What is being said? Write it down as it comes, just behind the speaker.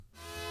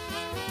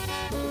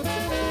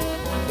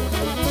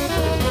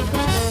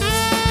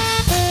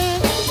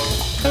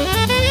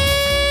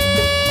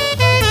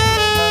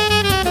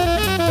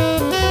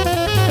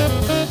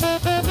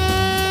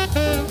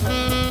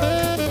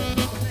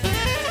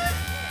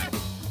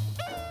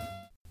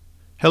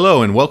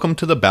Hello and welcome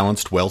to the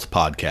Balanced Wealth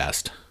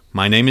Podcast.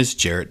 My name is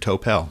Jarrett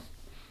Topel.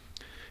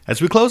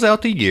 As we close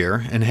out the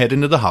year and head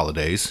into the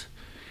holidays,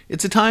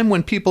 it's a time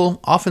when people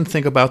often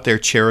think about their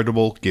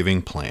charitable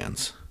giving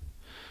plans.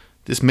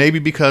 This may be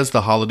because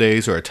the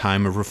holidays are a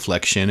time of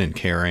reflection and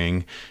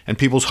caring, and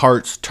people's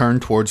hearts turn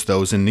towards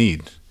those in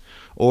need.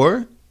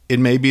 Or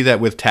it may be that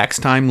with tax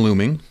time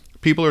looming,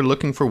 people are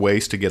looking for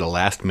ways to get a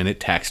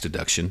last-minute tax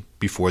deduction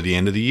before the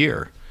end of the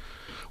year.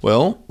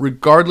 Well,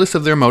 regardless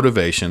of their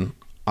motivation,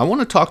 I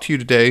want to talk to you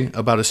today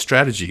about a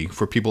strategy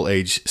for people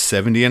aged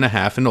 70 and a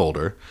half and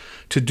older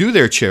to do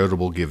their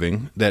charitable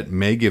giving that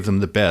may give them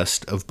the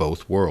best of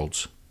both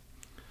worlds.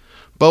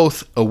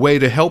 Both a way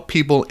to help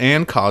people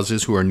and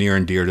causes who are near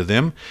and dear to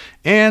them,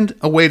 and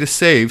a way to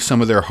save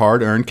some of their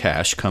hard-earned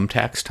cash come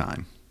tax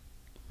time.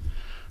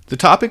 The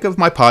topic of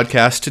my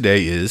podcast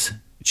today is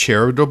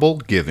charitable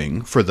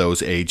giving for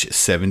those aged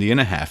 70 and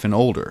a half and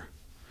older.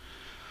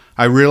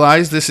 I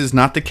realize this is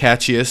not the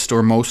catchiest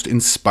or most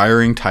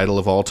inspiring title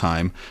of all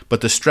time,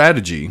 but the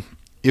strategy,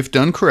 if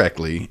done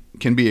correctly,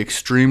 can be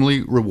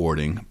extremely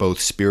rewarding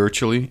both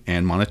spiritually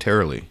and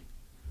monetarily.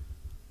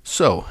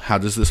 So, how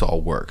does this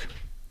all work?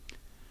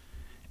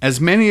 As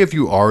many of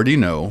you already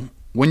know,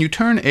 when you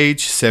turn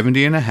age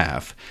 70 and a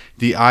half,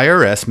 the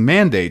IRS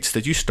mandates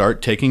that you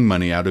start taking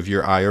money out of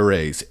your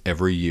IRAs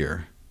every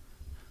year.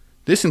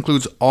 This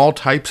includes all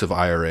types of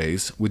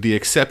IRAs with the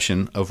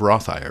exception of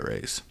Roth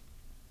IRAs.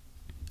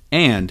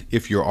 And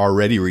if you're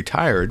already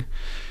retired,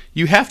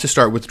 you have to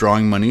start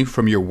withdrawing money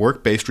from your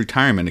work-based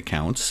retirement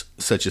accounts,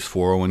 such as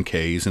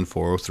 401ks and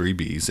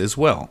 403bs as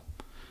well.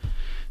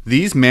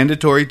 These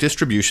mandatory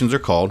distributions are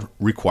called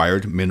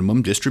Required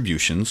Minimum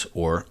Distributions,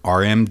 or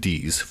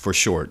RMDs for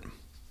short.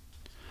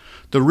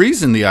 The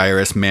reason the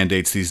IRS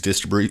mandates these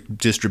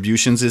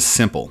distributions is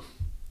simple.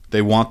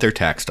 They want their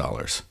tax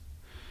dollars.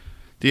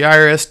 The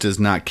IRS does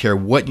not care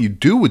what you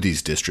do with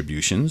these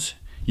distributions.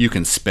 You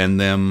can spend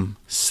them,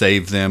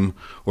 save them,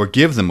 or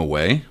give them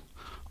away.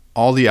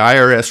 All the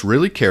IRS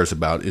really cares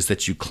about is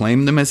that you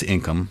claim them as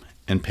income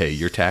and pay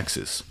your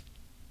taxes.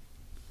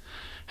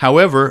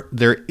 However,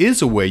 there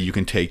is a way you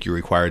can take your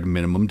required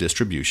minimum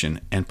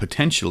distribution and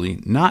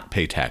potentially not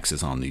pay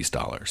taxes on these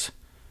dollars.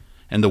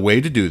 And the way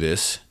to do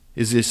this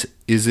is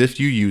if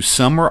you use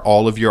some or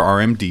all of your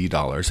RMD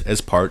dollars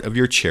as part of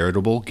your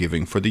charitable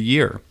giving for the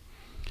year.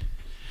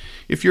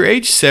 If you're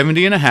age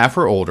 70 and a half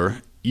or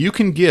older, you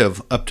can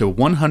give up to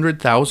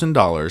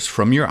 $100,000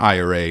 from your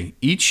IRA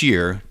each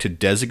year to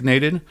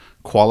designated,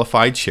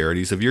 qualified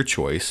charities of your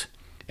choice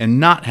and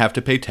not have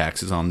to pay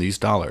taxes on these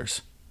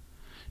dollars.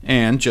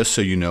 And just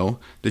so you know,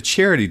 the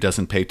charity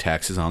doesn't pay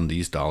taxes on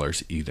these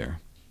dollars either.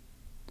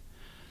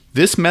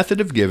 This method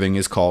of giving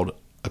is called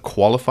a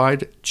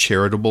qualified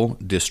charitable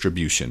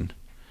distribution.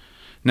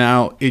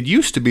 Now, it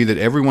used to be that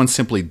everyone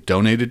simply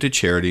donated to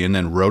charity and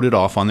then wrote it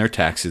off on their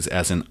taxes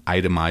as an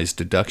itemized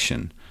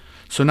deduction.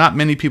 So not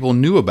many people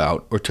knew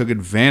about or took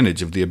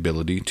advantage of the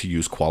ability to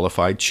use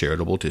qualified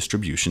charitable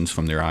distributions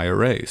from their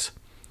IRAs.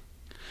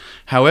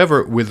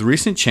 However, with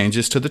recent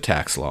changes to the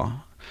tax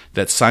law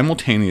that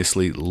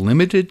simultaneously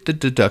limited the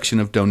deduction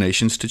of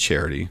donations to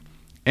charity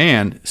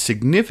and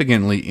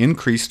significantly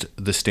increased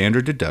the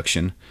standard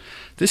deduction,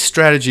 this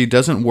strategy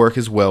doesn't work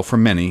as well for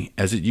many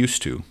as it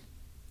used to.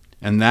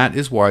 And that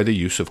is why the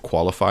use of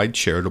qualified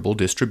charitable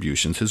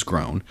distributions has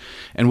grown,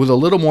 and with a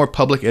little more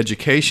public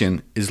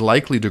education is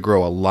likely to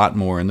grow a lot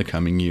more in the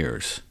coming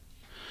years.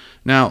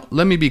 Now,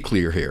 let me be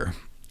clear here.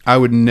 I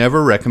would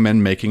never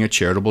recommend making a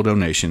charitable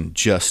donation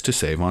just to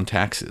save on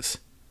taxes.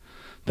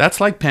 That's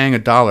like paying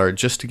 $1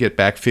 just to get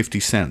back 50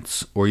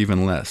 cents, or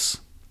even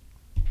less.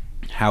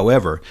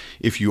 However,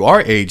 if you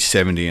are age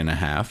 70 and a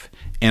half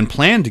and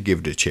plan to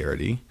give to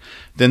charity,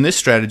 then this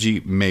strategy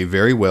may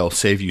very well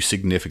save you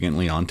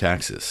significantly on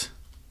taxes.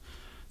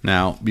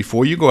 Now,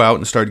 before you go out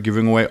and start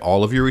giving away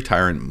all of your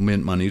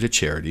retirement money to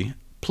charity,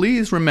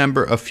 please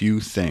remember a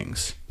few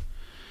things.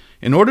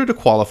 In order to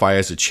qualify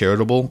as a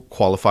charitable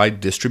qualified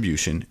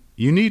distribution,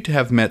 you need to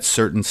have met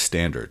certain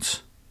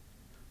standards.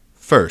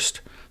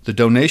 First, the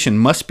donation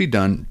must be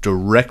done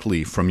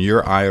directly from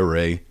your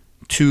IRA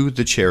to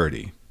the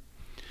charity.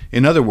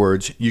 In other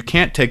words, you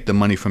can't take the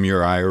money from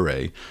your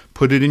IRA,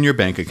 put it in your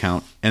bank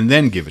account, and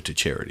then give it to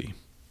charity.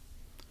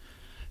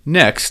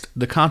 Next,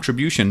 the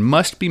contribution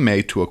must be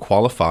made to a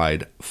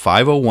qualified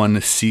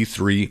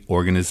 501c3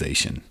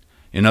 organization.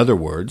 In other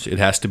words, it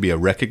has to be a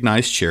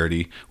recognized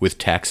charity with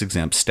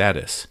tax-exempt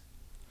status.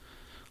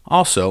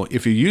 Also,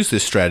 if you use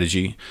this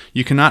strategy,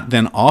 you cannot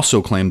then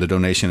also claim the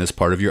donation as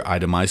part of your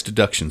itemized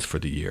deductions for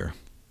the year.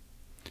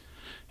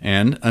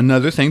 And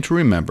another thing to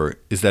remember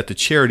is that the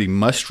charity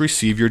must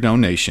receive your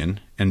donation,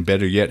 and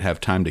better yet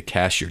have time to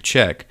cash your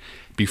check,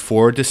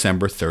 before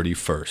December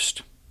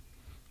 31st.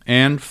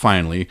 And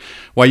finally,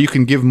 while you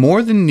can give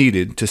more than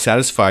needed to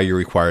satisfy your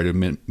required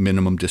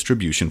minimum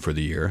distribution for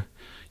the year,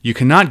 you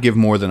cannot give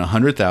more than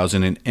 $100,000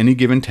 in any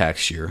given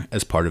tax year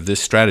as part of this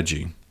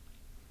strategy.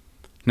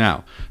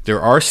 Now, there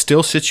are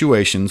still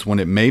situations when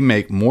it may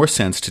make more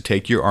sense to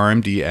take your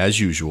RMD as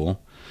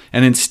usual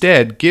and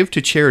instead give to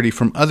charity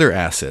from other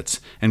assets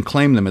and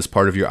claim them as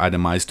part of your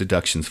itemized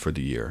deductions for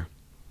the year.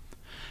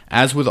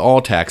 As with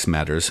all tax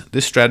matters,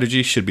 this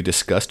strategy should be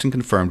discussed and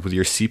confirmed with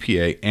your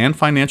CPA and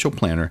financial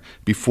planner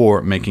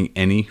before making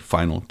any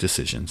final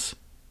decisions.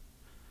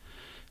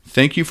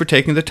 Thank you for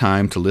taking the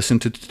time to listen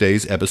to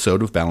today's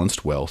episode of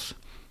Balanced Wealth.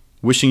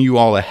 Wishing you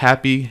all a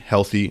happy,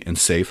 healthy, and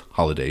safe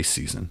holiday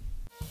season.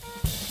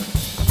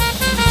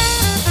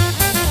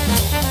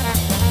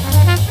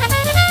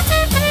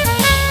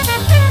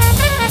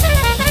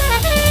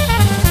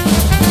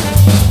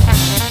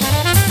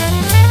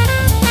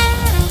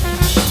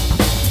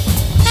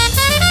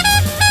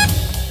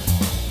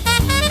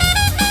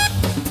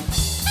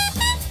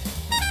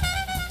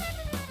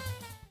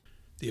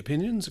 The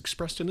opinions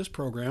expressed in this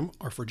program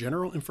are for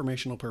general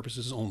informational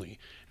purposes only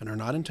and are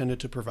not intended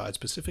to provide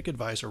specific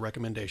advice or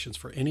recommendations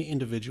for any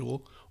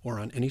individual or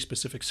on any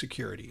specific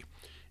security.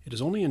 It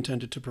is only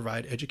intended to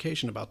provide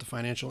education about the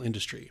financial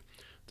industry.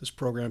 This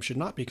program should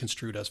not be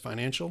construed as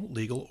financial,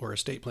 legal, or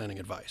estate planning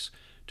advice.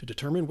 To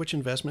determine which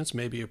investments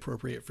may be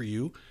appropriate for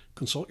you,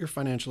 consult your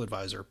financial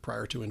advisor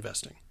prior to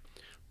investing.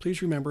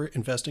 Please remember,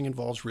 investing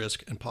involves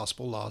risk and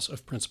possible loss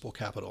of principal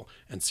capital,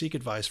 and seek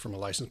advice from a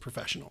licensed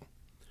professional.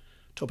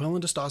 Topel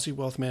 & DeStasi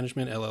Wealth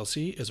Management,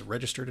 LLC is a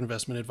registered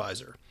investment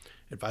advisor.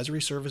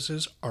 Advisory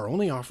services are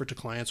only offered to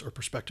clients or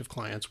prospective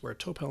clients where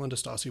Topel &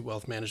 DeStasi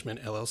Wealth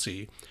Management,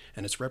 LLC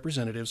and its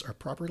representatives are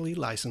properly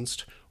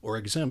licensed or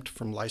exempt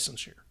from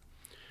licensure.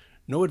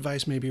 No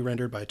advice may be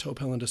rendered by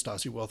Topel &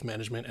 DeStasi Wealth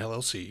Management,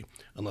 LLC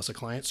unless a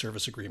client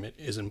service agreement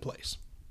is in place.